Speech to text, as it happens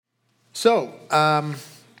So,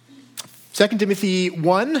 2 Timothy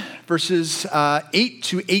 1, verses 8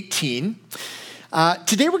 to 18.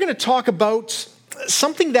 Today we're going to talk about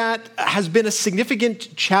something that has been a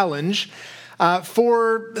significant challenge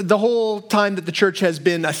for the whole time that the church has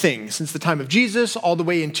been a thing, since the time of Jesus all the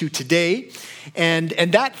way into today. And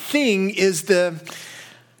that thing is the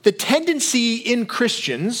tendency in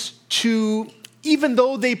Christians to, even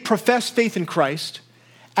though they profess faith in Christ,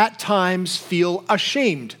 at times feel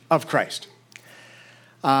ashamed of Christ.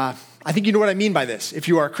 I think you know what I mean by this, if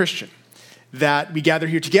you are a Christian. That we gather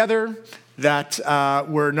here together, that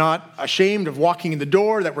we're not ashamed of walking in the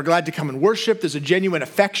door, that we're glad to come and worship. There's a genuine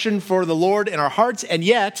affection for the Lord in our hearts, and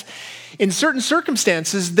yet, in certain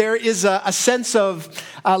circumstances, there is a sense of,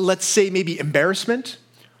 let's say, maybe embarrassment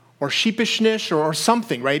or sheepishness or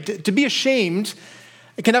something, right? To be ashamed,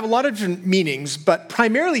 it can have a lot of different meanings, but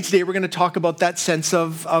primarily today we're going to talk about that sense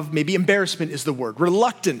of maybe embarrassment is the word,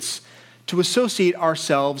 reluctance to associate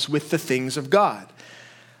ourselves with the things of God.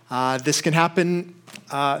 This can happen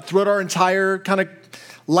throughout our entire kind of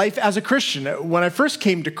life as a Christian. When I first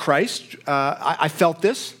came to Christ, I felt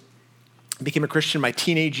this. I became a Christian in my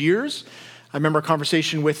teenage years. I remember a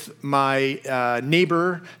conversation with my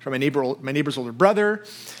neighbor's older brother,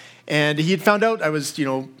 and he had found out I was, I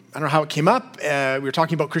don't know how it came up. We were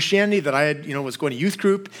talking about Christianity, that I had, was going to youth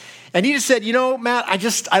group. And he just said, Matt,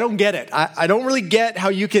 I don't get it. I don't really get how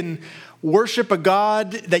you can worship a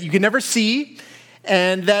God that you can never see,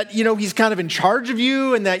 and that, he's kind of in charge of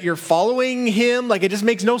you and that you're following him. Like, it just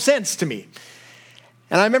makes no sense to me.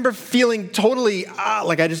 And I remember feeling totally,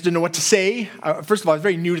 like I just didn't know what to say. First of all, I was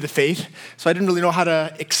very new to the faith, so I didn't really know how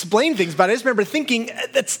to explain things. But I just remember thinking,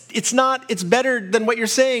 it's better than what you're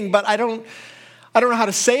saying, but I don't know how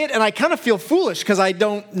to say it, and I kind of feel foolish because I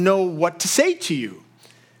don't know what to say to you.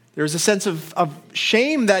 There was a sense of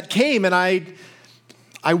shame that came, and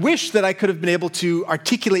I wish that I could have been able to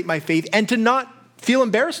articulate my faith and to not feel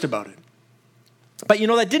embarrassed about it. But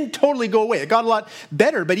that didn't totally go away. It got a lot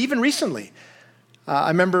better, but even recently, I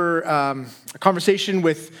remember a conversation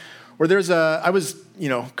where I was,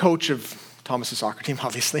 coach of Thomas's soccer team,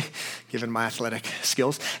 obviously, given my athletic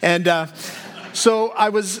skills. And so I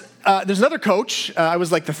was, there's another coach. I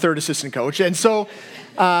was like the third assistant coach. And so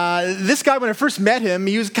this guy, when I first met him,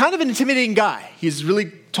 he was kind of an intimidating guy. He's a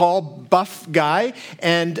really tall, buff guy,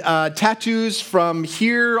 and tattoos from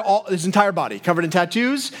here, his entire body covered in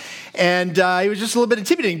tattoos. And he was just a little bit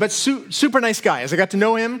intimidating, but super nice guy. As I got to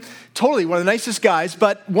know him, totally one of the nicest guys.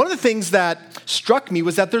 But one of the things that struck me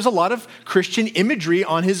was that there's a lot of Christian imagery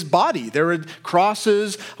on his body. There were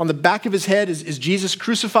crosses. On the back of his head is Jesus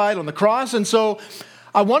crucified on the cross. And so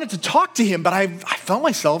I wanted to talk to him, but I felt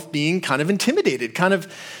myself being kind of intimidated, kind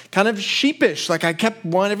of sheepish. Like I kept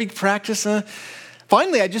wanting every practice.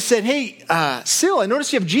 Finally, I just said, "Hey, Sil, I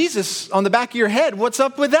noticed you have Jesus on the back of your head. What's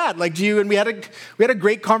up with that? Like, do you?" And we had a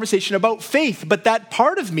great conversation about faith. But that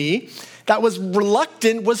part of me that was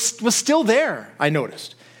reluctant was still there. I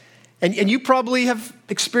noticed, and you probably have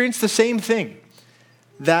experienced the same thing.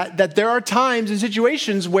 That there are times and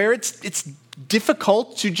situations where it's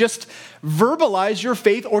difficult to just verbalize your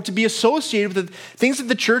faith or to be associated with the things of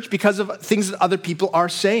the church because of things that other people are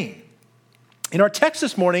saying. In our text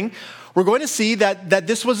this morning, we're going to see that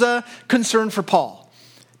this was a concern for Paul.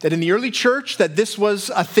 That in the early church, that this was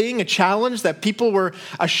a thing, a challenge, that people were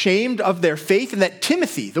ashamed of their faith, and that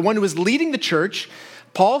Timothy, the one who was leading the church,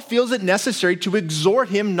 Paul feels it necessary to exhort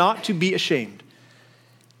him not to be ashamed.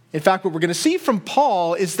 In fact, what we're going to see from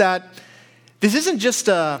Paul is that this isn't just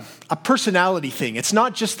a personality thing. It's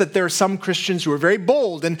not just that there are some Christians who are very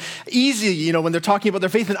bold and easy, when they're talking about their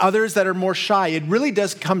faith, and others that are more shy. It really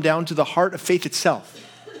does come down to the heart of faith itself,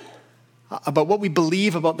 about what we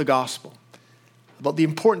believe about the gospel, about the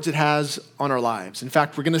importance it has on our lives. In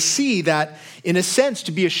fact, we're going to see that, in a sense,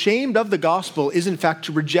 to be ashamed of the gospel is, in fact,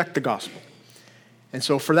 to reject the gospel. And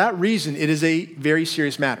so for that reason, it is a very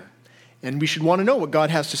serious matter. And we should want to know what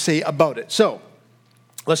God has to say about it. So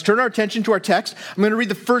let's turn our attention to our text. I'm going to read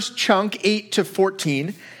the first chunk, 8 to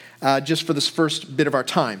 14, just for this first bit of our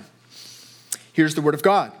time. Here's the word of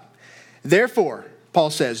God. Therefore,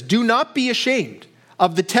 Paul says, do not be ashamed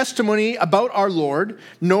of the testimony about our Lord,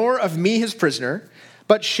 nor of me, his prisoner,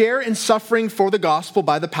 but share in suffering for the gospel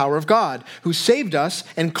by the power of God, who saved us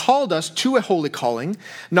and called us to a holy calling,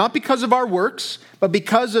 not because of our works, but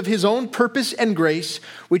because of his own purpose and grace,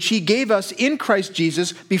 which he gave us in Christ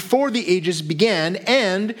Jesus before the ages began,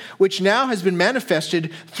 and which now has been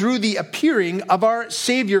manifested through the appearing of our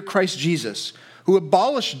Savior Christ Jesus, who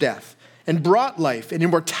abolished death and brought life and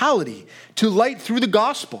immortality to light through the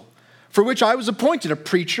gospel, for which I was appointed a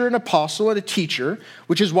preacher, an apostle, and a teacher,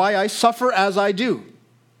 which is why I suffer as I do.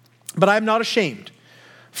 But I am not ashamed,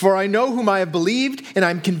 for I know whom I have believed, and I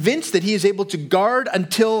am convinced that he is able to guard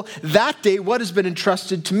until that day what has been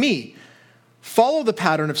entrusted to me. Follow the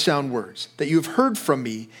pattern of sound words that you have heard from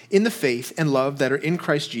me in the faith and love that are in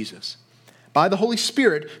Christ Jesus. By the Holy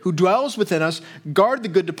Spirit who dwells within us, guard the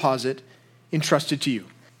good deposit entrusted to you.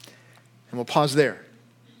 And we'll pause there.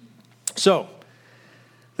 So,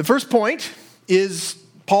 the first point is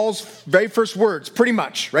Paul's very first words, pretty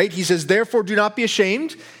much, right? He says, therefore, do not be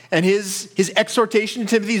ashamed. And his exhortation to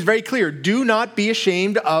Timothy is very clear. Do not be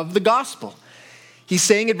ashamed of the gospel. He's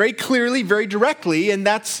saying it very clearly, very directly, and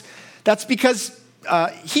that's because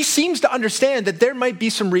he seems to understand that there might be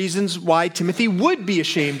some reasons why Timothy would be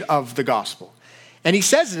ashamed of the gospel. And he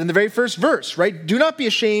says it in the very first verse, right? Do not be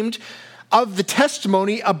ashamed of the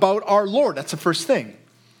testimony about our Lord. That's the first thing.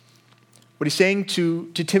 What he's saying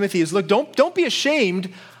to Timothy is, look, don't be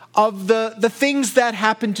ashamed of the things that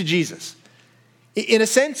happened to Jesus. In a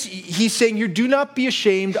sense, he's saying here, do not be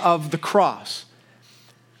ashamed of the cross,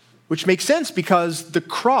 which makes sense because the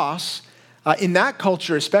cross, in that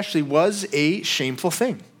culture especially, was a shameful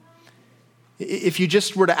thing. If you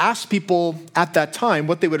just were to ask people at that time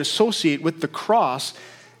what they would associate with the cross,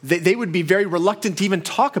 they would be very reluctant to even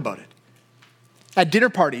talk about it. At dinner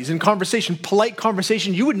parties, in conversation, polite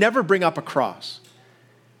conversation, you would never bring up a cross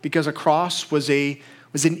because a cross was an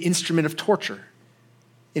instrument of torture,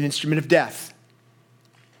 an instrument of death.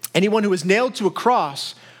 Anyone who was nailed to a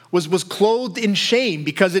cross was clothed in shame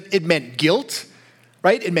because it meant guilt,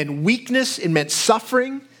 right? It meant weakness. It meant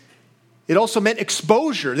suffering. It also meant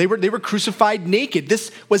exposure. They were crucified naked.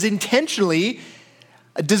 This was intentionally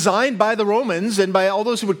designed by the Romans and by all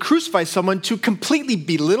those who would crucify someone to completely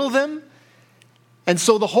belittle them. And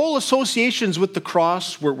so the whole associations with the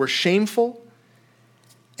cross were shameful.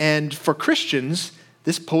 And for Christians,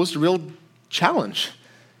 this posed a real challenge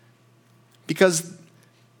because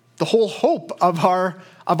the whole hope of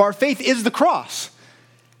our faith is the cross.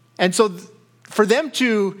 And so for them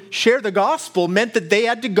to share the gospel meant that they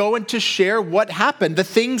had to go and to share what happened, the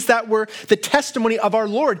things that were the testimony of our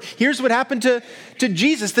Lord. Here's what happened to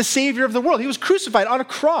Jesus, the Savior of the world. He was crucified on a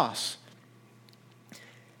cross.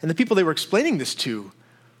 And the people they were explaining this to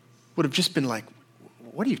would have just been like,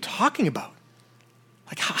 what are you talking about?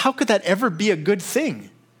 Like, how could that ever be a good thing?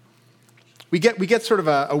 We get sort of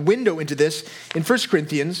a window into this in 1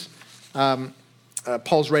 Corinthians.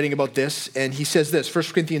 Paul's writing about this, and he says this, 1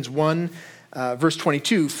 Corinthians 1, verse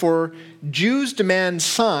 22, for Jews demand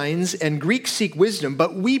signs and Greeks seek wisdom,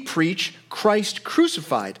 but we preach Christ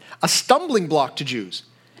crucified, a stumbling block to Jews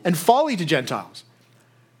and folly to Gentiles.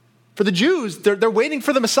 For the Jews, they're waiting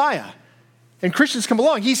for the Messiah. And Christians come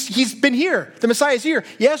along. He's been here. The Messiah's here.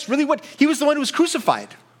 Yes, really what? He was the one who was crucified.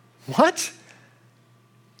 What?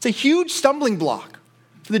 It's a huge stumbling block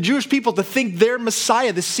for the Jewish people to think their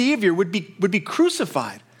Messiah, the Savior, would be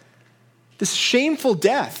crucified. This shameful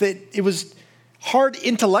death. It was hard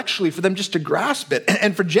intellectually for them just to grasp it.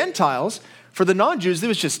 And for Gentiles, for the non-Jews, it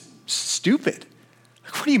was just stupid.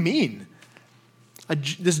 Like, what do you mean?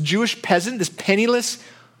 This Jewish peasant, this penniless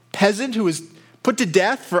peasant who was put to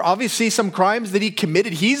death for obviously some crimes that he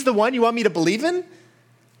committed, he's the one you want me to believe in?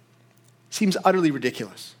 Seems utterly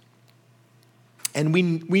ridiculous. And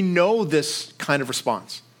we know this kind of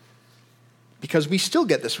response because we still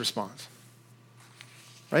get this response,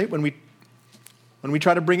 right? When we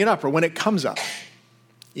try to bring it up or when it comes up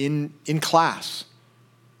in class,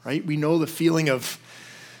 right? We know the feeling of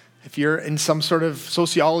if you're in some sort of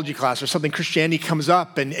sociology class or something, Christianity comes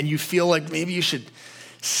up and you feel like maybe you should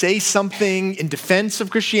say something in defense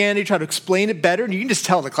of Christianity, try to explain it better, and you can just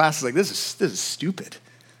tell the class is like, this is stupid,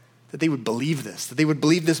 that they would believe this, that they would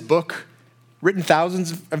believe this book written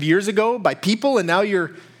thousands of years ago by people, and now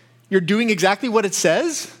you're doing exactly what it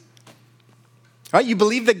says? Right? You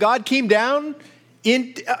believe that God came down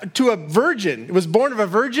to a virgin. It was born of a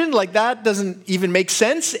virgin? Like, that doesn't even make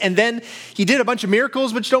sense. And then he did a bunch of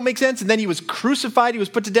miracles which don't make sense, and then he was crucified, he was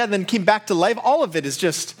put to death, and then came back to life. All of it is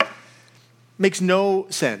just makes no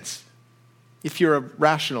sense if you're a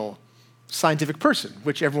rational, scientific person,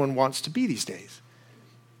 which everyone wants to be these days.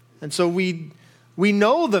 And so we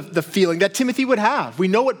know the feeling that Timothy would have. We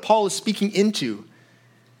know what Paul is speaking into.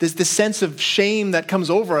 There's this sense of shame that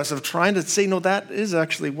comes over us of trying to say, no, that is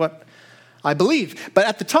actually what I believe. But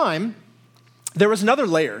at the time, there was another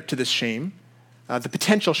layer to this shame, the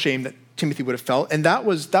potential shame that Timothy would have felt, and that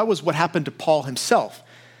was what happened to Paul himself.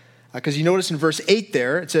 Because you notice in verse 8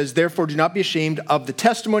 there, it says, therefore do not be ashamed of the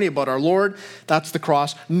testimony about our Lord, that's the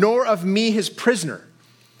cross, nor of me his prisoner.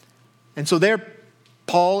 And so there,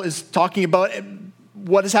 Paul is talking about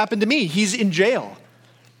what has happened to me. He's in jail.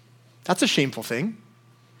 That's a shameful thing.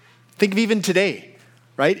 Think of even today.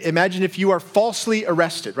 right? Imagine if you are falsely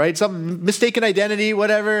arrested, right? Some mistaken identity,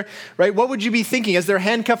 whatever, right? What would you be thinking as they're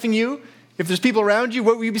handcuffing you? If there's people around you,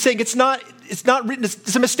 what would you be saying? It's not written,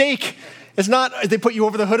 it's a mistake. It's not, they put you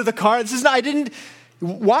over the hood of the car. This is not,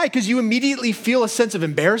 why? Because you immediately feel a sense of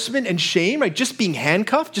embarrassment and shame, right? Just being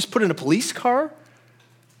handcuffed, just put in a police car,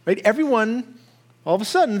 right? Everyone all of a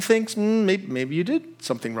sudden thinks, maybe you did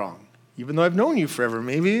something wrong. Even though I've known you forever,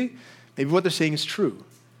 maybe what they're saying is true.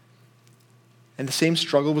 And the same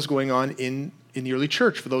struggle was going on in the early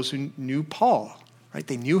church for those who knew Paul, right?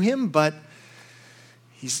 They knew him, but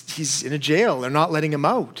he's in a jail. They're not letting him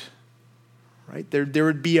out, right? There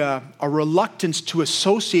would be a reluctance to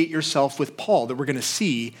associate yourself with Paul that we're going to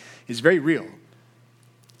see is very real.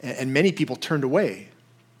 And many people turned away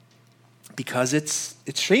because it's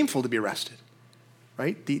shameful to be arrested,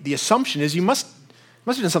 right? The assumption is you must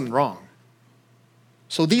have done something wrong.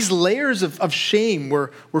 So these layers of shame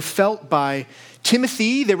were felt by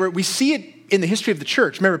Timothy. We see it in the history of the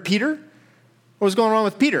church. Remember Peter? What was going on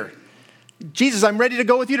with Peter? Jesus, I'm ready to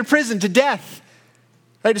go with you to prison, to death.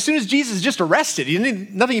 Right? As soon as Jesus is just arrested,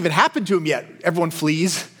 nothing even happened to him yet. Everyone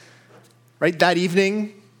flees. Right? That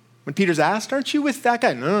evening, when Peter's asked, aren't you with that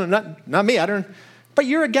guy? No, not me. But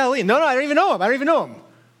you're a Galilean. No, I don't even know him.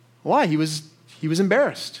 Why? He was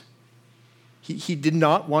embarrassed. He did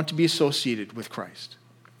not want to be associated with Christ.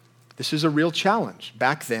 This is a real challenge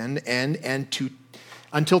back then and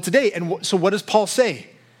until today. And so what does Paul say?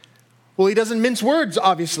 Well, he doesn't mince words,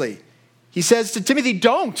 obviously. He says to Timothy,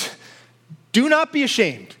 do not be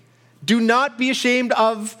ashamed. Do not be ashamed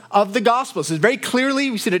of the gospel. This is very clearly,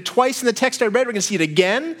 we said it twice in the text I read. We're going to see it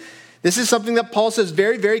again. This is something that Paul says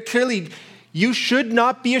very, very clearly. You should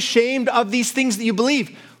not be ashamed of these things that you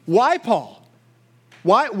believe. Why, Paul?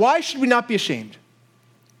 Why should we not be ashamed?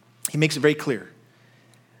 He makes it very clear.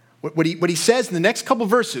 What he says in the next couple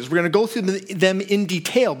verses, we're going to go through them in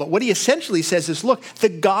detail, but what he essentially says is, look, the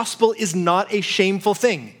gospel is not a shameful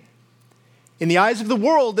thing. In the eyes of the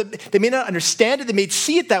world, they may not understand it, they may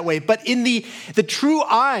see it that way, but in the true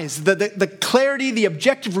eyes, the clarity, the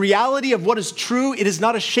objective reality of what is true, it is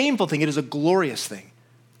not a shameful thing, it is a glorious thing.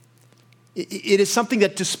 It is something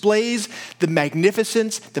that displays the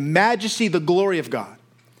magnificence, the majesty, the glory of God.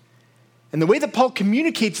 And the way that Paul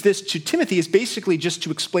communicates this to Timothy is basically just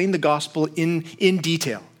to explain the gospel in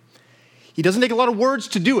detail. He doesn't take a lot of words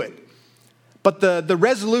to do it. But the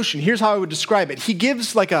resolution, here's how I would describe it. He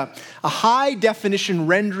gives like a high definition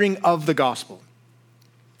rendering of the gospel.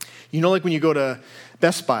 You know, like when you go to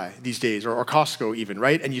Best Buy these days, or Costco even,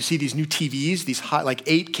 right? And you see these new TVs, these high, like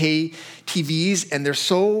 8K TVs, and they're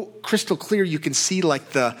so crystal clear you can see like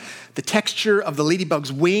the texture of the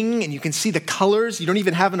ladybug's wing, and you can see the colors. You don't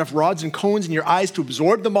even have enough rods and cones in your eyes to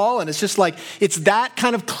absorb them all, and it's just like, it's that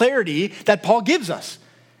kind of clarity that Paul gives us.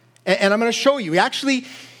 And I'm going to show you.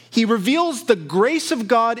 He reveals the grace of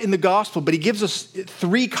God in the gospel, but he gives us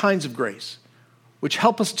three kinds of grace, which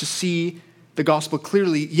help us to see the gospel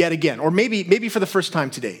clearly yet again, or maybe for the first time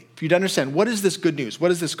today, for you to understand what is this good news,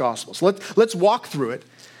 what is this gospel. So let's walk through it.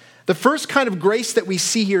 The first kind of grace that we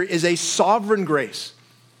see here is a sovereign grace.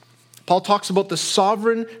 Paul talks about the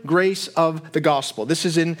sovereign grace of the gospel. This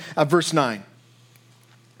is in verse 9.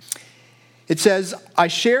 It says, I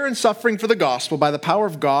share in suffering for the gospel by the power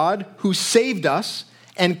of God who saved us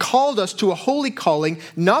and called us to a holy calling,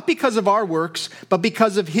 not because of our works, but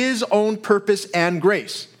because of his own purpose and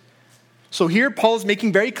grace. So here Paul is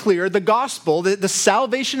making very clear the gospel, the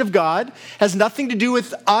salvation of God, has nothing to do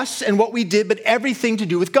with us and what we did, but everything to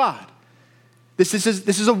do with God. This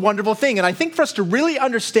is a wonderful thing. And I think for us to really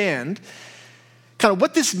understand kind of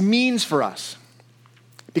what this means for us,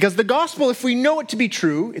 because the gospel, if we know it to be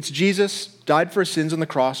true, it's Jesus died for our sins on the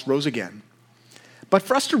cross, rose again. But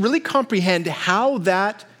for us to really comprehend how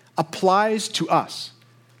that applies to us,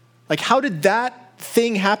 like how did that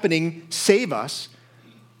thing happening save us,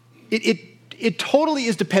 it totally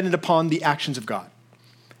is dependent upon the actions of God.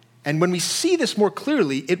 And when we see this more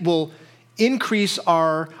clearly, it will increase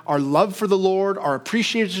our love for the Lord, our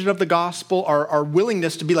appreciation of the gospel, our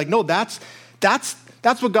willingness to be like, no, that's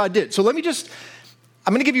what God did. So I'm going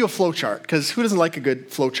to give you a flow chart, because who doesn't like a good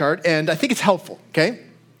flow chart? And I think it's helpful, okay?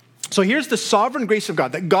 So here's the sovereign grace of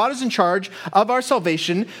God, that God is in charge of our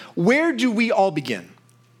salvation. Where do we all begin?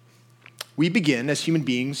 We begin as human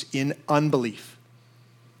beings in unbelief.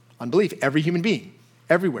 Unbelief, every human being,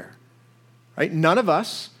 everywhere, right? None of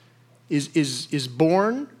us is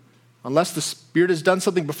born, unless the Spirit has done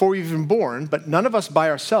something before we've even born, but none of us by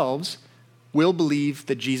ourselves will believe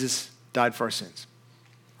that Jesus died for our sins,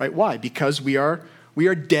 right? Why? Because we are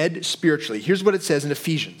dead spiritually. Here's what it says in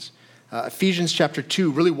Ephesians Ephesians chapter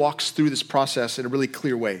 2 really walks through this process in a really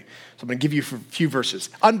clear way. So I'm going to give you a few verses.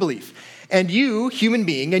 Unbelief. And you, human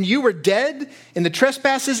being, and you were dead in the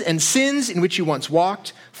trespasses and sins in which you once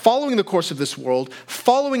walked, following the course of this world,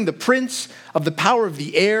 following the prince of the power of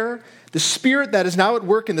the air, the spirit that is now at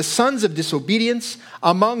work in the sons of disobedience,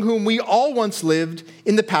 among whom we all once lived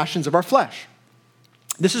in the passions of our flesh.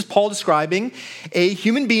 This is Paul describing a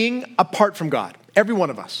human being apart from God, every one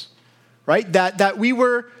of us, right? That we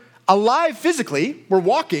were alive physically, we're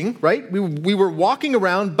walking, right? We were walking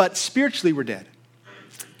around, but spiritually we're dead.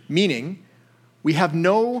 Meaning, we have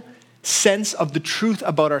no sense of the truth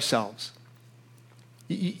about ourselves.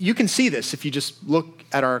 You can see this if you just look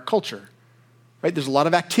at our culture, right? There's a lot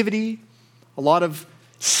of activity, a lot of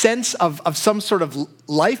sense of some sort of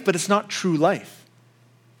life, but it's not true life.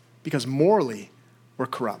 Because morally, we're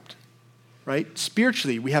corrupt, right?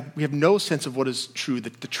 Spiritually, we have no sense of what is true, the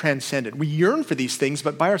transcendent. We yearn for these things,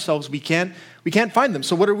 but by ourselves, we can't find them.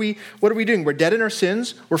 So what are we doing? We're dead in our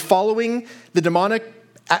sins. We're following the demonic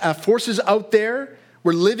forces out there.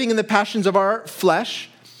 We're living in the passions of our flesh.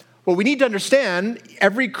 Well, we need to understand,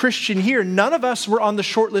 every Christian here, none of us were on the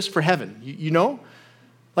short list for heaven. You know?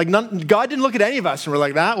 Like God didn't look at any of us and we're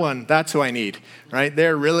like, that one, that's who I need, right?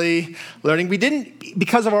 They're really learning. We didn't,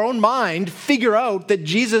 because of our own mind, figure out that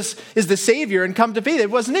Jesus is the Savior and come to faith. It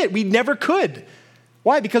wasn't it. We never could.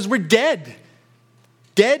 Why? Because we're dead.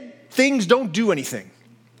 Dead things don't do anything.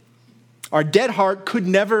 Our dead heart could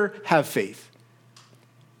never have faith.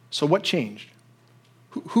 So what changed?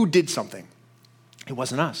 Who did something? It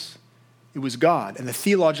wasn't us. It was God. And the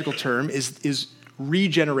theological term is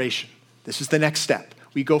regeneration. This is the next step.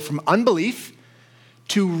 We go from unbelief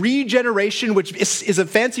to regeneration, which is a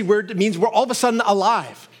fancy word. It means we're all of a sudden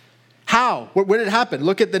alive. How? Where did it happen?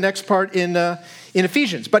 Look at the next part in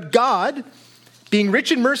Ephesians. But God, being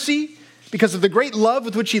rich in mercy, because of the great love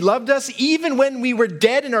with which he loved us, even when we were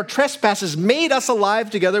dead in our trespasses, made us alive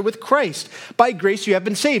together with Christ. By grace you have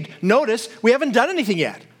been saved. Notice, we haven't done anything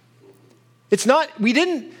yet. We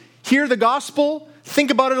didn't hear the gospel, think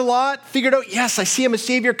about it a lot, figured out, yes, I see him as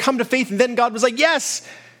Savior, come to faith, and then God was like, yes,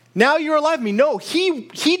 now you're alive with me. No, he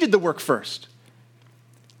did the work first.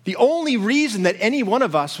 The only reason that any one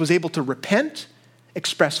of us was able to repent,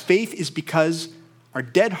 express faith, is because our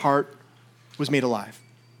dead heart was made alive.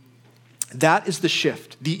 That is the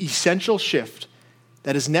shift, the essential shift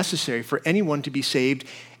that is necessary for anyone to be saved.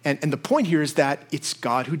 And the point here is that it's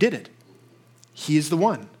God who did it. He is the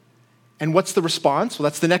one. And what's the response? Well,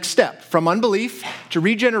 that's the next step. From unbelief to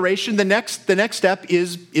regeneration, the next step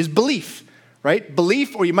is belief, right?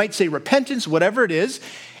 Belief, or you might say repentance, whatever it is.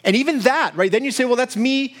 And even that, right? Then you say, well, that's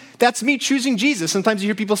me choosing Jesus. Sometimes you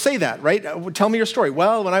hear people say that, right? Tell me your story.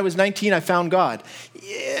 Well, when I was 19, I found God.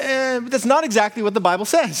 Yeah, but that's not exactly what the Bible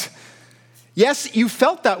says. Yes, you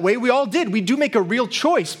felt that way. We all did. We do make a real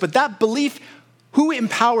choice. But that belief, who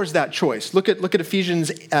empowers that choice? Look at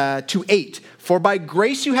Ephesians 2:8. For by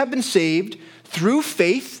grace you have been saved through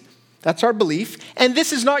faith. That's our belief. And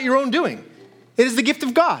this is not your own doing. It is the gift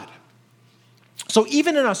of God. So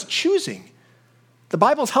even in us choosing, the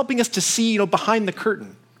Bible is helping us to see, behind the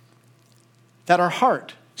curtain, that our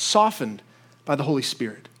heart softened by the Holy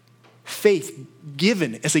Spirit. Faith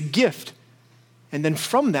given as a gift. And then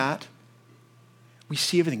from that, we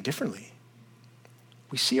see everything differently.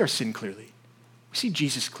 We see our sin clearly. We see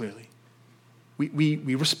Jesus clearly.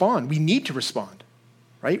 We respond. We need to respond,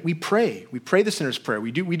 right? We pray. We pray the sinner's prayer.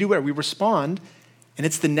 We do whatever. We respond, and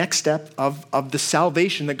it's the next step of the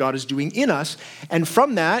salvation that God is doing in us. And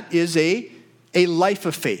from that is a life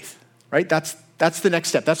of faith, right? That's the next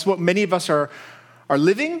step. That's what many of us are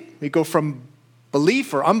living. We go from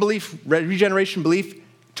belief or unbelief, regeneration, belief,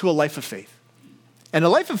 to a life of faith. And a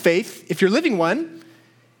life of faith, if you're living one,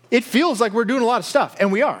 it feels like we're doing a lot of stuff,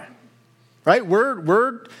 and we are, right?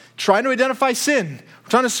 We're trying to identify sin. We're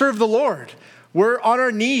trying to serve the Lord. We're on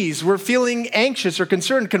our knees. We're feeling anxious or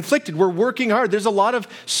concerned, conflicted. We're working hard. There's a lot of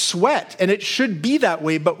sweat, and it should be that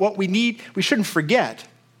way, but what we shouldn't forget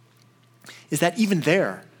is that even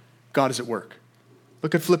there, God is at work.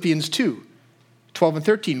 Look at Philippians 2:12 and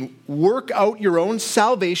 13. Work out your own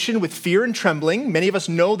salvation with fear and trembling. Many of us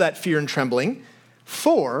know that fear and trembling.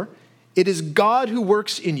 For it is God who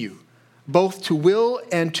works in you, both to will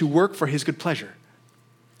and to work for his good pleasure.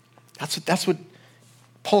 That's what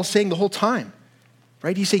Paul's saying the whole time,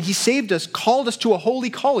 right? He's saying he saved us, called us to a holy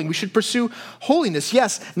calling. We should pursue holiness.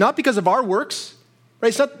 Yes, not because of our works, right?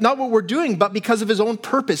 It's not what we're doing, but because of his own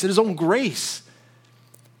purpose and his own grace.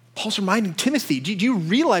 Paul's reminding Timothy, do you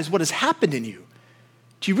realize what has happened in you?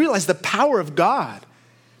 Do you realize the power of God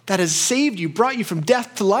that has saved you, brought you from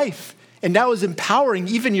death to life, and now is empowering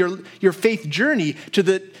even your faith journey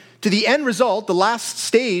to to the end result, the last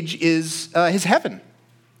stage is his heaven,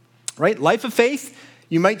 right? Life of faith.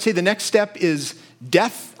 You might say the next step is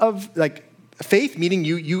death of faith, meaning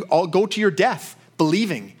you all go to your death,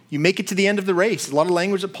 believing. You make it to the end of the race. A lot of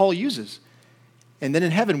language that Paul uses. And then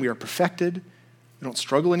in heaven, we are perfected. We don't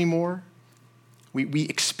struggle anymore. We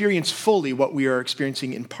experience fully what we are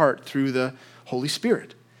experiencing in part through the Holy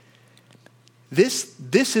Spirit. This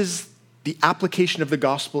is the application of the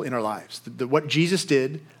gospel in our lives. What Jesus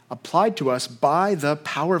did applied to us by the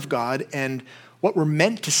power of God, and what we're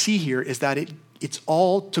meant to see here is that it's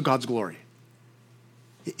all to God's glory.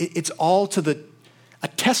 It's all a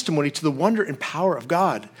testimony to the wonder and power of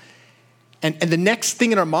God. And the next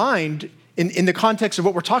thing in our mind, in the context of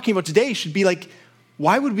what we're talking about today, should be like,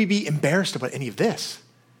 why would we be embarrassed about any of this?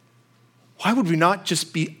 Why would we not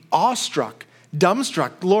just be awestruck,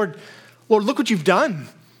 dumbstruck? Lord, look what you've done.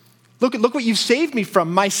 Look what you've saved me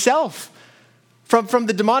from myself, from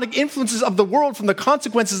the demonic influences of the world, from the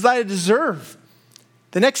consequences that I deserve.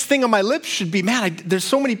 The next thing on my lips should be, man, there's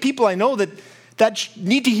so many people I know that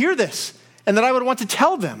need to hear this and that I would want to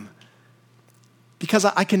tell them. Because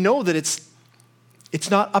I can know that it's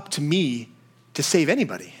not up to me to save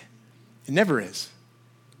anybody. It never is.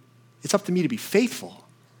 It's up to me to be faithful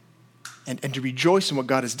and to rejoice in what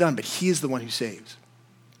God has done, but he is the one who saves.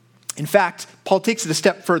 In fact, Paul takes it a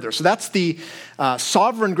step further. So that's the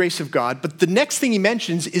sovereign grace of God, but the next thing he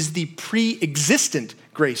mentions is the pre-existent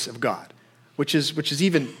grace of God, which is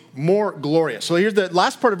even more glorious. So here's the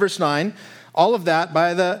last part of verse 9. All of that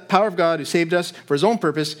by the power of God who saved us for his own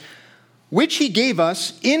purpose, which he gave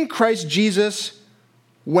us in Christ Jesus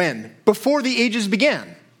when? Before the ages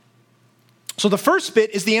began. So the first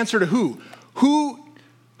bit is the answer to who.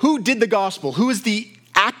 Who did the gospel? Who is the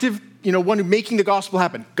active, one who making the gospel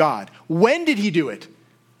happen? God. When did he do it?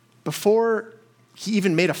 Before he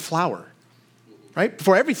even made a flower, right?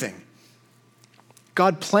 Before everything.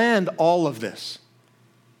 God planned all of this.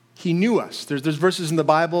 He knew us. There's verses in the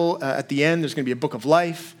Bible at the end. There's going to be a book of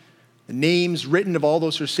life. The names written of all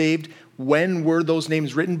those who are saved. When were those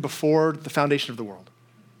names written? Before the foundation of the world.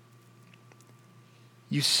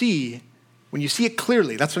 When you see it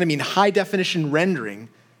clearly, that's what I mean, high definition rendering,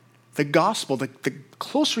 the gospel, the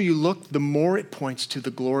closer you look, the more it points to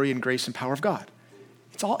the glory and grace and power of God.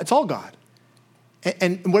 It's all God.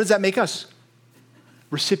 And what does that make us?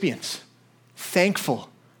 Recipients. Thankful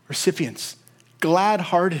recipients.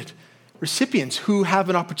 Glad-hearted recipients who have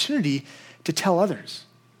an opportunity to tell others.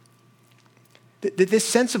 This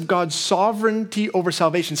sense of God's sovereignty over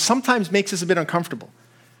salvation sometimes makes us a bit uncomfortable,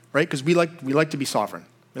 right? Because we like to be sovereign.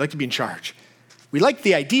 We like to be in charge. We like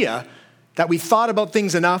the idea that we thought about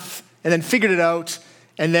things enough and then figured it out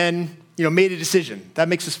and then, made a decision. That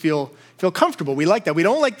makes us feel comfortable. We like that. We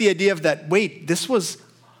don't like the idea of that, wait,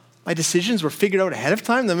 my decisions were figured out ahead of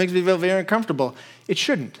time? That makes me feel very uncomfortable. It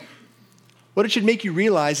shouldn't. What it should make you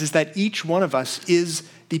realize is that each one of us is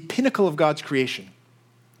the pinnacle of God's creation,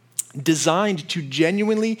 designed to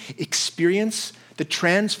genuinely experience the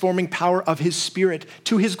transforming power of his Spirit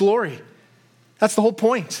to his glory. That's the whole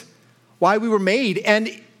point. Why we were made.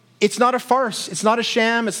 And it's not a farce. It's not a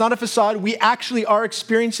sham. It's not a facade. We actually are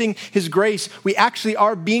experiencing his grace. We actually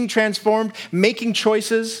are being transformed, making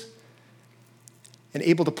choices, and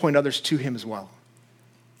able to point others to him as well.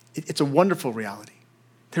 It's a wonderful reality.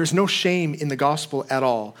 There's no shame in the gospel at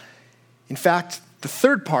all. In fact, the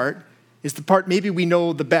third part is the part maybe we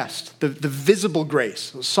know the best, the visible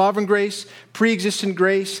grace. So sovereign grace, pre-existent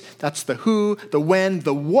grace, that's the who, the when,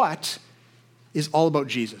 the what is all about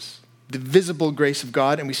Jesus, the visible grace of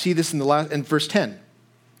God. And we see this in verse 10,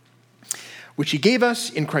 which he gave us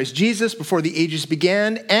in Christ Jesus before the ages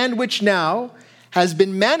began, and which now has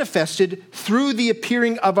been manifested through the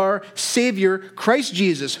appearing of our Savior, Christ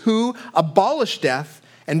Jesus, who abolished death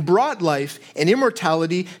and brought life and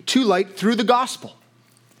immortality to light through the gospel.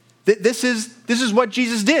 This is what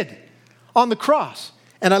Jesus did on the cross.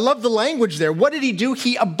 And I love the language there. What did he do?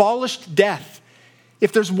 He abolished death.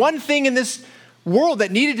 If there's one thing in this world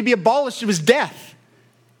that needed to be abolished, it was death.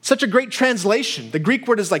 Such a great translation. The Greek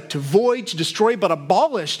word is like to void, to destroy, but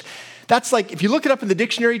abolished. That's like, if you look it up in the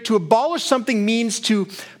dictionary, to abolish something means to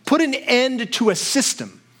put an end to a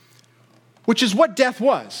system, which is what death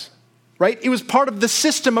was. Right? It was part of the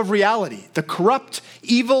system of reality. The corrupt,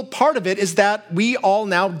 evil part of it is that we all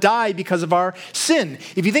now die because of our sin.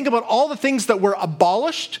 If you think about all the things that were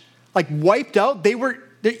abolished, like wiped out, they're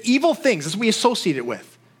evil things. That's what we associate it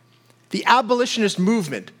with. The abolitionist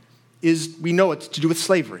movement we know it's to do with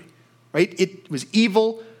slavery. Right? It was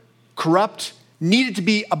evil, corrupt, needed to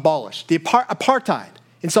be abolished. The apartheid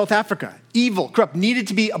in South Africa, evil, corrupt, needed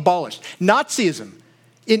to be abolished. Nazism.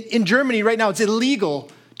 In Germany right now, it's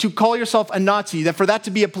illegal to call yourself a Nazi, that for that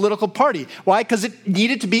to be a political party. Why? Because it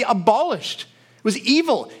needed to be abolished. It was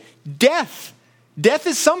evil. Death. Death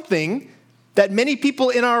is something that many people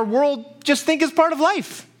in our world just think is part of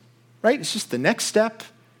life, right? It's just the next step,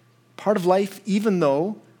 part of life, even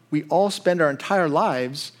though we all spend our entire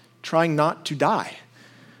lives trying not to die,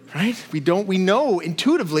 right? We know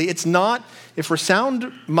intuitively it's not, if we're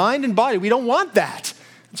sound mind and body, we don't want that.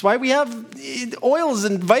 That's why we have oils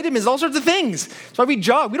and vitamins, all sorts of things. That's why we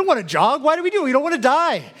jog. We don't want to jog. Why do we do it? We don't want to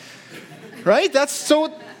die, right? That's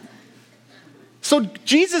so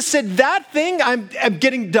Jesus said, that thing, I'm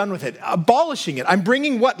getting done with it, abolishing it. I'm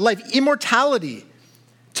bringing what? Life, immortality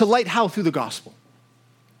to light. How? Through the gospel.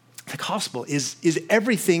 The gospel is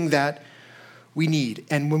everything that we need.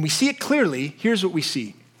 And when we see it clearly, here's what we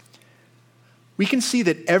see. We can see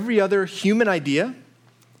that every other human idea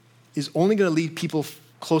is only going to lead people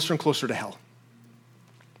closer and closer to hell.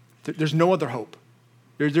 There's no other hope.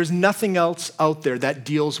 There's nothing else out there that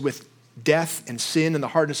deals with death and sin and the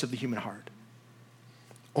hardness of the human heart.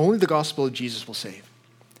 Only the gospel of Jesus will save.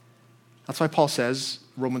 That's why Paul says,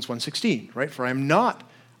 Romans 1:16, right? For I am not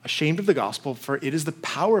ashamed of the gospel, for it is the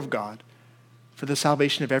power of God for the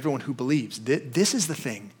salvation of everyone who believes. This is the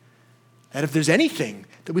thing that if there's anything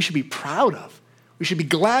that we should be proud of, we should be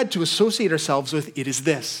glad to associate ourselves with, it is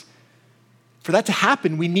this. For that to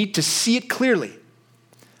happen, we need to see it clearly,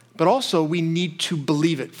 but also we need to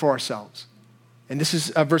believe it for ourselves. And this is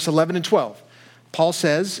verse 11 and 12. Paul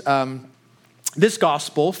says, this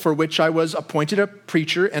gospel for which I was appointed a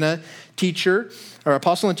preacher and a teacher, or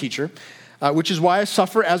apostle and teacher, which is why I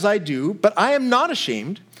suffer as I do, but I am not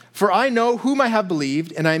ashamed, for I know whom I have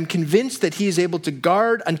believed, and I am convinced that he is able to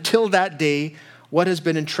guard until that day what has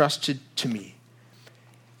been entrusted to me.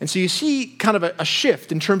 And so you see kind of a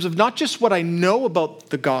shift in terms of not just what I know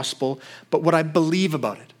about the gospel, but what I believe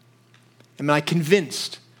about it. Am I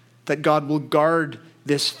convinced that God will guard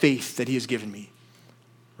this faith that he has given me?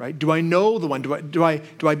 Right? Do I know the one? Do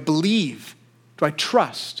I believe? Do I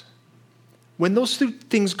trust? When those two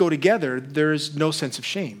things go together, there is no sense of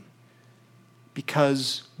shame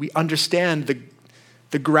because we understand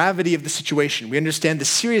the gravity of the situation. We understand the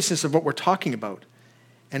seriousness of what we're talking about.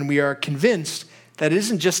 And we are convinced that it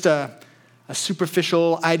isn't just a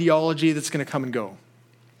superficial ideology that's going to come and go.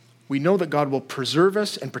 We know that God will preserve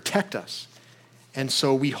us and protect us. And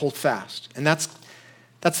so we hold fast. And that's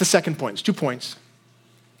the second point. It's 2 points.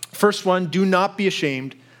 First one, do not be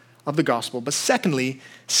ashamed of the gospel. But secondly,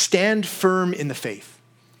 stand firm in the faith.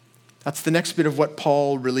 That's the next bit of what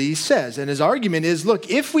Paul really says. And his argument is, look,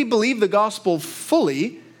 if we believe the gospel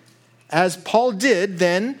fully, as Paul did,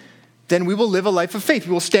 then we will live a life of faith.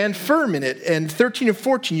 We will stand firm in it. And 13 and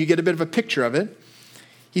 14, you get a bit of a picture of it.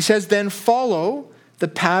 He says, then follow the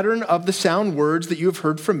pattern of the sound words that you have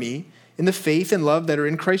heard from me, in the faith and love that are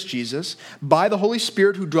in Christ Jesus, by the Holy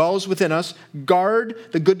Spirit who dwells within us, guard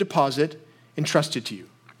the good deposit entrusted to you.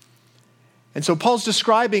 And so Paul's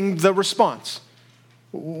describing the response.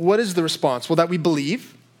 What is the response? Well, that we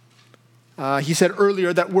believe. He said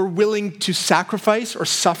earlier that we're willing to sacrifice or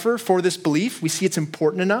suffer for this belief. We see it's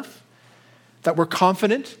important enough. That we're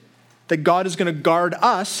confident that God is going to guard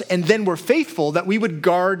us, and then we're faithful that we would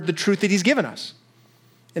guard the truth that he's given us.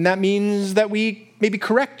 And that means that we maybe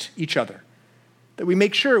correct each other, that we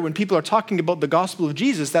make sure when people are talking about the gospel of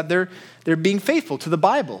Jesus that they're being faithful to the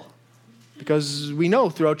Bible, because we know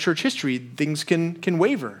throughout church history things can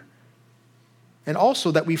waver. And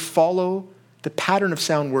also that we follow the pattern of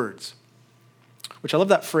sound words, which I love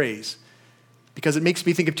that phrase because it makes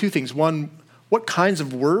me think of two things. One, what kinds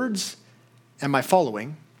of words am I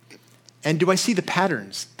following? And do I see the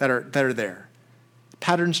patterns that are there?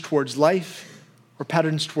 Patterns towards life or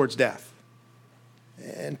patterns towards death?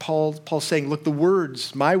 And Paul's saying, look, the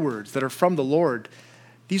words, my words that are from the Lord,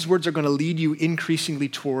 these words are going to lead you increasingly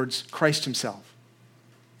towards Christ himself.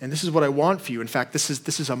 And this is what I want for you. In fact, this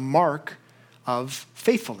is a mark of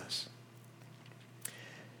faithfulness.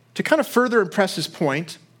 To kind of further impress his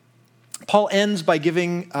point, Paul ends by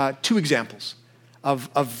giving 2 examples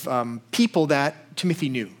of people that Timothy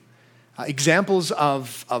knew. Examples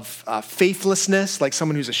of faithlessness, like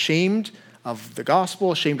someone who's ashamed of the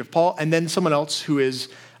gospel, ashamed of Paul, and then someone else who is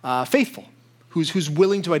faithful, who's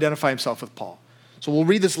willing to identify himself with Paul. So we'll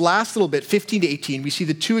read this last little bit, 15 to 18. We see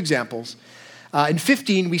the 2 examples. In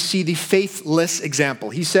 15, we see the faithless example.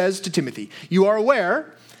 He says to Timothy, you are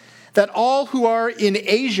aware that all who are in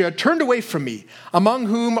Asia turned away from me, among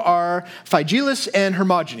whom are Phygellus and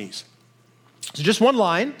Hermogenes. So just one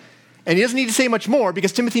line, and he doesn't need to say much more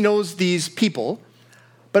because Timothy knows these people.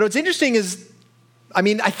 But what's interesting is I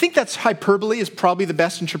mean, I think that's hyperbole is probably the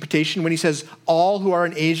best interpretation when he says all who are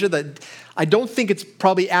in Asia. That I don't think it's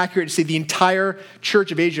probably accurate to say the entire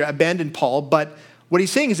church of Asia abandoned Paul, but what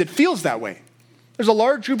he's saying is it feels that way. There's a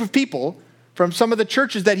large group of people from some of the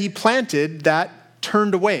churches that he planted that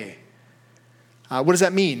turned away. What does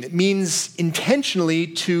that mean? It means intentionally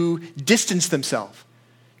to distance themselves,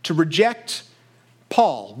 to reject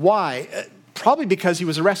Paul. Why? Probably because he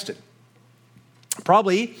was arrested.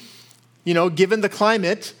 Probably, given the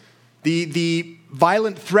climate, the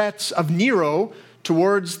violent threats of Nero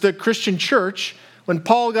towards the Christian church, when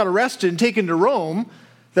Paul got arrested and taken to Rome,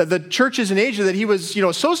 the churches in Asia that he was,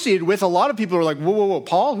 associated with, a lot of people were like, whoa,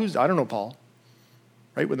 Paul? I don't know Paul.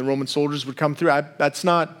 Right? When the Roman soldiers would come through, I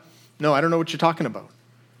don't know what you're talking about.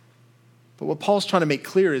 But what Paul's trying to make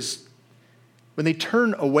clear is when they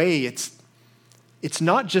turn away, it's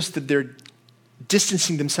not just that they're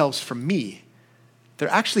distancing themselves from me. They're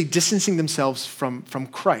actually distancing themselves from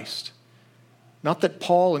Christ. Not that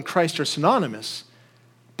Paul and Christ are synonymous,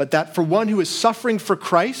 but that for one who is suffering for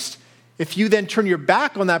Christ, if you then turn your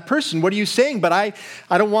back on that person, what are you saying? But I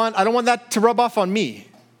don't want that to rub off on me.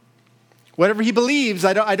 Whatever he believes,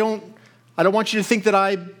 I don't want you to think that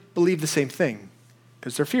I believe the same thing,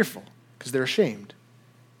 because they're fearful, because they're ashamed.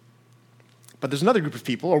 But there's another group of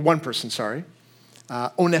people, or one person,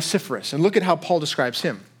 Onesiphorus. And look at how Paul describes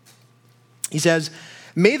him. He says,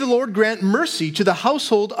 "May the Lord grant mercy to the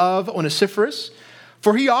household of Onesiphorus,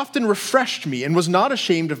 for he often refreshed me and was not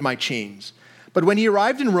ashamed of my chains. But when he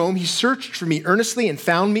arrived in Rome, he searched for me earnestly and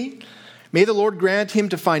found me. May the Lord grant him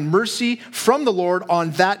to find mercy from the Lord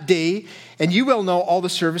on that day, and you well know all the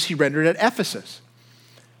service he rendered at Ephesus."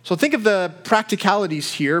 So think of the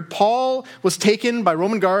practicalities here. Paul was taken by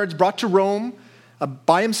Roman guards, brought to Rome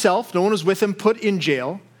by himself. No one was with him, put in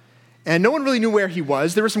jail. And no one really knew where he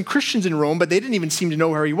was. There were some Christians in Rome, but they didn't even seem to know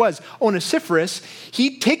where he was. Onesiphorus,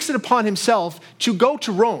 he takes it upon himself to go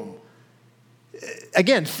to Rome.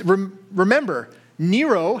 Again, remember,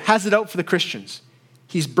 Nero has it out for the Christians.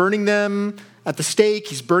 He's burning them at the stake.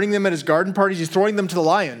 He's burning them at his garden parties. He's throwing them to the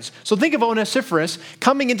lions. So think of Onesiphorus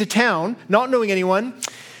coming into town, not knowing anyone.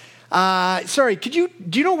 Do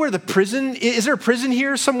you know where the prison is? There a prison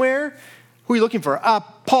here somewhere? Who are you looking for?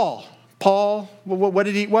 Paul. Paul, what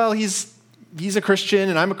did he? Well, he's a Christian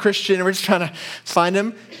and I'm a Christian and we're just trying to find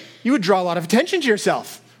him. You would draw a lot of attention to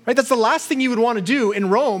yourself, right? That's the last thing you would want to do in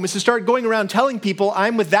Rome is to start going around telling people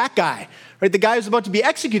I'm with that guy, right? The guy who's about to be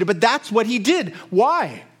executed, but that's what he did.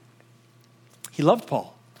 Why? He loved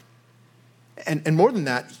Paul. And more than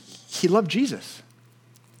that, he loved Jesus.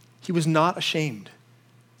 He was not ashamed.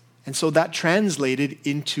 And so that translated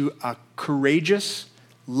into a courageous,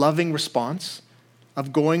 loving response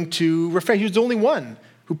of going to refresh. He was the only one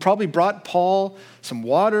who probably brought Paul some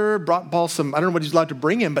water, brought Paul some, I don't know what he's allowed to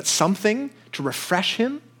bring him, but something to refresh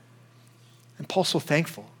him. And Paul's so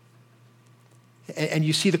thankful. And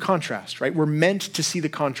you see the contrast, right? We're meant to see the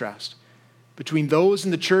contrast between those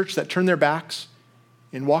in the church that turned their backs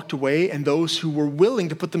and walked away and those who were willing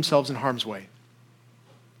to put themselves in harm's way.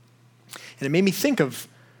 And it made me think of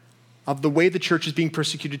the way the church is being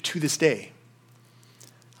persecuted to this day.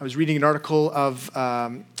 I was reading an article of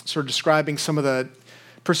sort of describing some of the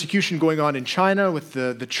persecution going on in China with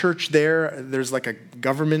the church there. There's like a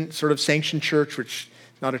government sort of sanctioned church, which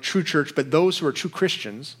is not a true church, but those who are true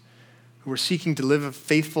Christians who are seeking to live a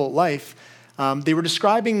faithful life, they were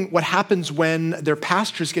describing what happens when their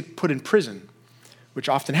pastors get put in prison, which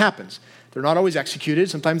often happens. They're not always executed.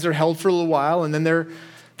 Sometimes they're held for a little while and then they're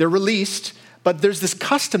released. But there's this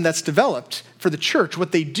custom that's developed for the church.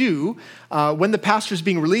 What they do, when the pastor is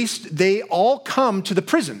being released, they all come to the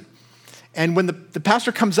prison. And when the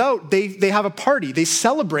pastor comes out, they have a party. They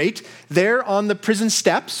celebrate there on the prison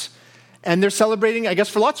steps. And they're celebrating, I guess,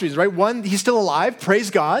 for lots of reasons, right? One, he's still alive,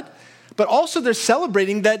 praise God. But also they're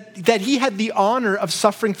celebrating that he had the honor of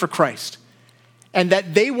suffering for Christ. And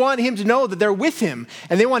that they want him to know that they're with him.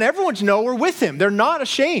 And they want everyone to know we're with him. They're not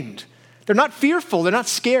ashamed. They're not fearful. They're not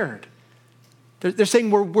scared. They're saying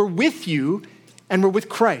we're with you and we're with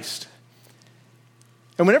Christ.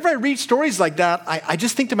 And whenever I read stories like that, I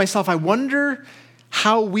just think to myself, I wonder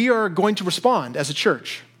how we are going to respond as a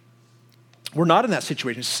church. We're not in that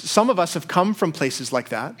situation. Some of us have come from places like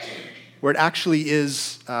that, where it actually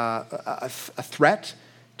is a threat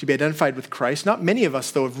to be identified with Christ. Not many of us,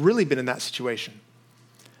 though, have really been in that situation.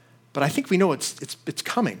 But I think we know it's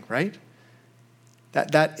coming, right?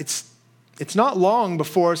 That it's not long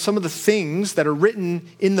before some of the things that are written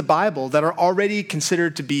in the Bible that are already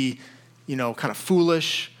considered to be, kind of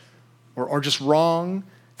foolish or just wrong,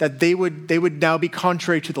 that they would now be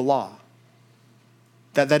contrary to the law.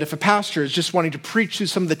 That if a pastor is just wanting to preach through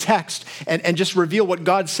some of the text and just reveal what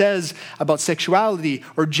God says about sexuality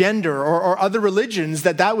or gender or other religions,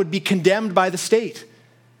 that would be condemned by the state.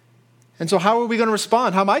 And so how are we going to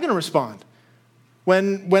respond? How am I going to respond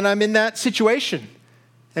when I'm in that situation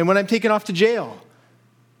and when I'm taken off to jail?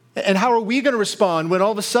 And how are we going to respond when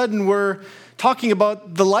all of a sudden we're talking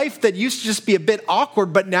about the life that used to just be a bit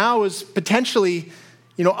awkward, but now is potentially,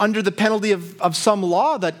 under the penalty of some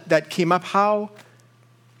law that came up? How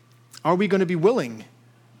are we going to be willing,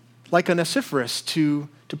 like Onesiphorus, to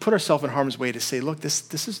put ourselves in harm's way, to say, look,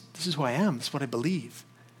 this is who I am, this is what I believe?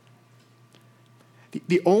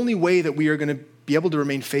 The only way that we are going to be able to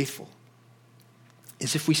remain faithful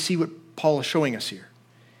is if we see what Paul is showing us here.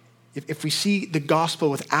 If we see the gospel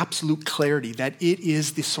with absolute clarity, that it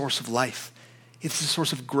is the source of life, it's the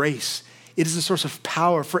source of grace, it is the source of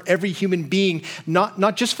power for every human being,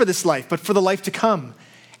 not just for this life, but for the life to come.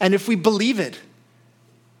 And if we believe it,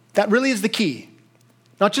 that really is the key.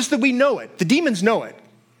 Not just that we know it. The demons know it,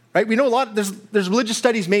 right? We know a lot. There's religious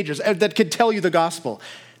studies majors that could tell you the gospel.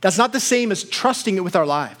 That's not the same as trusting it with our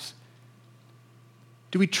lives.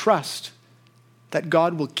 Do we trust that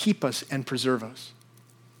God will keep us and preserve us?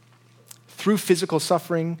 Through physical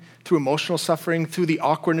suffering, through emotional suffering, through the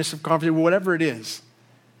awkwardness of conversation, whatever it is,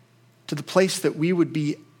 to the place that we would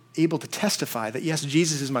be able to testify that, yes,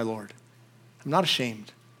 Jesus is my Lord. I'm not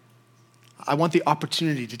ashamed. I want the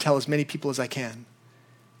opportunity to tell as many people as I can.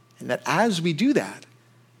 And that as we do that,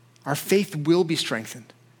 our faith will be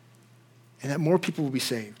strengthened and that more people will be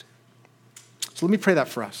saved. So let me pray that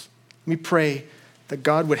for us. Let me pray that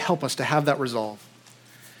God would help us to have that resolve.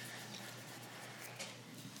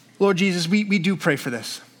 Lord Jesus, we do pray for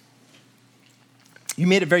this. You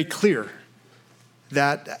made it very clear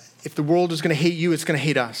that if the world is going to hate you, it's going to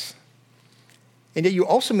hate us. And yet you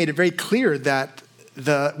also made it very clear that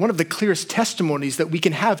one of the clearest testimonies that we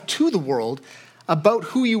can have to the world about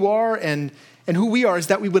who you are and who we are is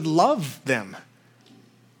that we would love them.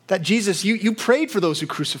 That Jesus, you prayed for those who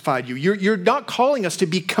crucified you. You're not calling us to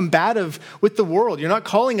be combative with the world. You're not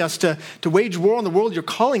calling us to wage war on the world. You're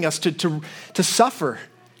calling us to suffer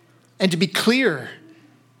and to be clear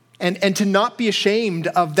and to not be ashamed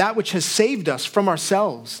of that which has saved us from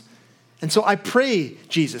ourselves. And so I pray,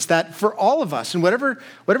 Jesus, that for all of us, in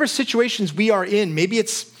whatever situations we are in, maybe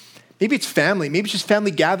it's family, maybe it's just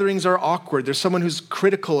family gatherings are awkward. There's someone who's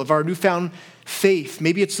critical of our newfound faith.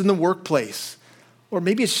 Maybe it's in the workplace. Or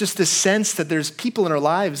maybe it's just this sense that there's people in our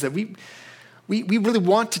lives that we really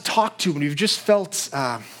want to talk to, and we've just felt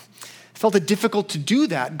it difficult to do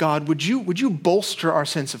that. God, would you bolster our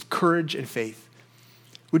sense of courage and faith?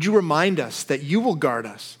 Would you remind us that you will guard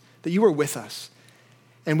us, that you are with us?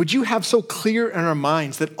 And would you have so clear in our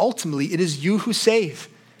minds that ultimately it is you who save?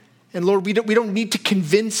 And Lord, we don't need to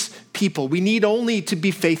convince people. We need only to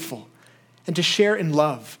be faithful and to share in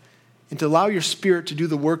love and to allow your Spirit to do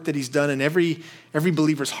the work that he's done in every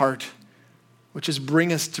believer's heart, which is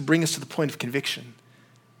bring us to the point of conviction.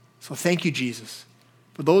 So thank you, Jesus,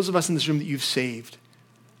 for those of us in this room that you've saved.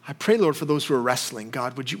 I pray, Lord, for those who are wrestling.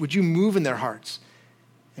 God, would you move in their hearts?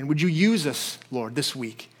 And would you use us, Lord, this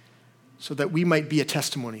week so that we might be a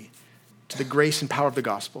testimony to the grace and power of the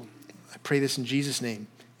gospel? I pray this in Jesus' name.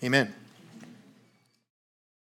 Amen.